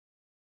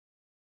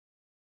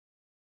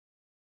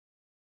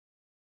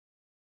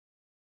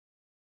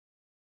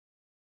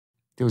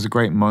there was a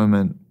great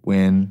moment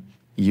when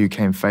you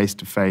came face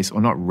to face, or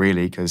not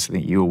really, because I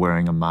think you were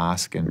wearing a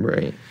mask, and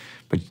Right.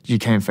 but you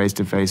came face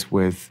to face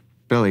with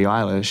Billie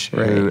Eilish,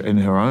 who, in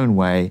her own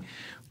way,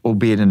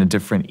 albeit in a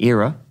different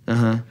era,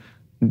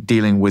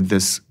 dealing with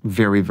this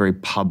very, very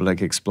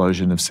public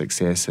explosion of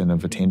success and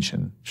of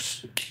attention.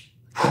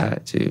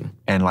 That too.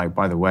 And like,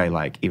 by the way,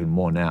 like even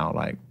more now,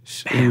 like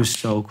It was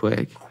so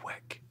quick. quick.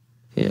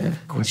 Yeah.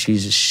 And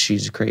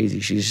she's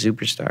crazy. She's a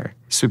superstar.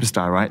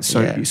 Superstar, right?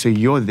 So, Yeah. so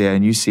you're there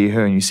and you see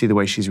her and you see the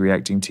way she's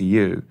reacting to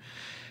you.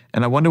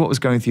 And I wonder what was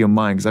going through your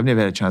mind, because I've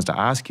never had a chance to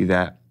ask you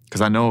that, because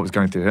I know what was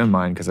going through her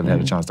mind because I've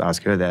had a chance to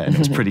ask her that, and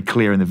it's pretty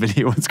clear in the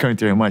video what's going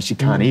through her mind. She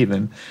can't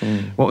even.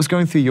 What was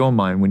going through your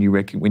mind when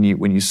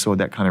you saw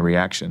that kind of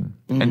reaction?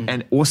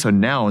 And also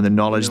now in the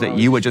knowledge that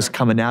you were just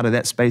coming out of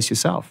that space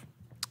yourself.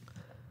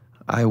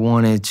 I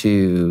wanted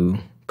to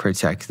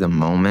protect the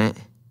moment.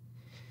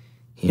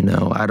 You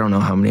know, I don't know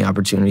how many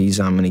opportunities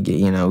I'm going to get.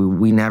 You know,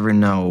 we never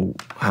know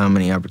how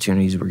many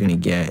opportunities we're going to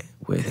get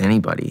with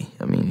anybody.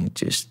 I mean, it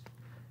just,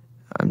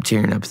 I'm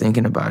tearing up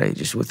thinking about it,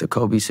 just with the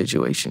Kobe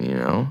situation, you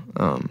know?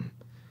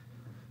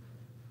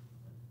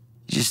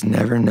 You just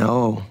never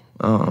know.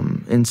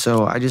 And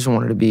so I just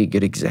wanted to be a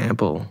good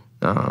example,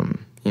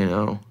 you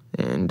know?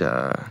 And,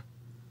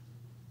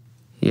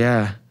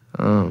 yeah.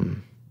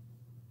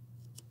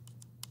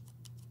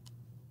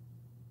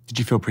 Did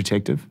you feel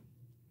protective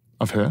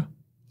of her?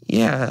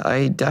 Yeah,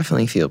 I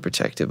definitely feel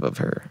protective of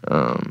her.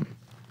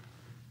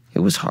 It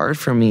was hard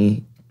for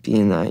me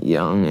being that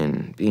young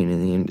and being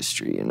in the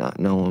industry and not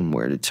knowing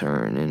where to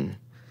turn, and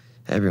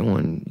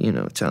everyone, you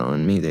know,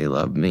 telling me they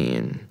love me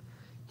and,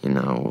 you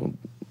know,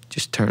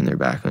 just turn their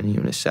back on you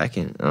in a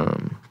second.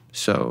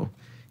 So,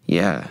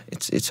 yeah,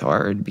 it's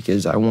hard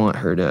because I want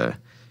her to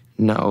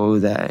know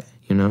that,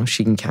 you know,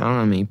 she can count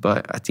on me.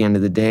 But at the end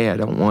of the day, I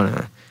don't want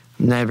to,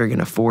 I'm never going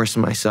to force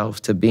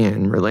myself to be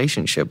in a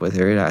relationship with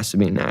her. It has to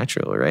be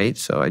natural, right?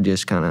 So I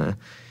just kind of,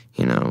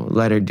 you know,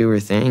 let her do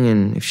her thing,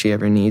 and if she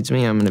ever needs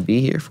me, I'm gonna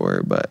be here for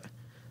her. But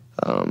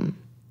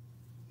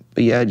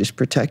yeah, just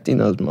protecting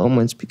those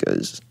moments,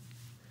 because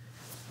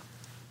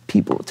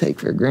people take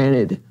for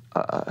granted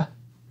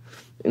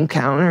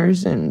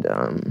encounters,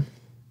 and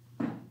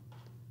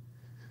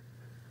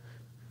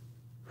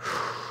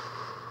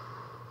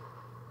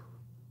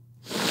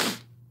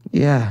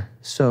yeah.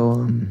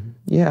 So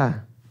yeah,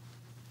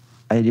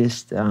 I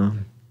just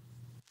want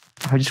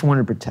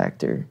to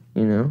protect her,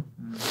 you know.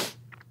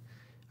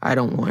 I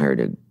don't want her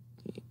to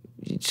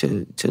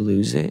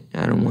lose it.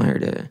 I don't want her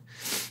to,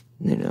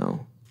 you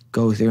know,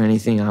 go through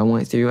anything I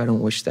went through. I don't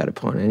wish that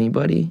upon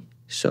anybody.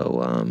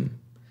 So,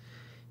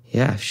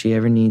 yeah, if she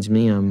ever needs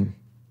me, I'm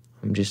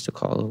just a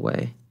call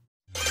away.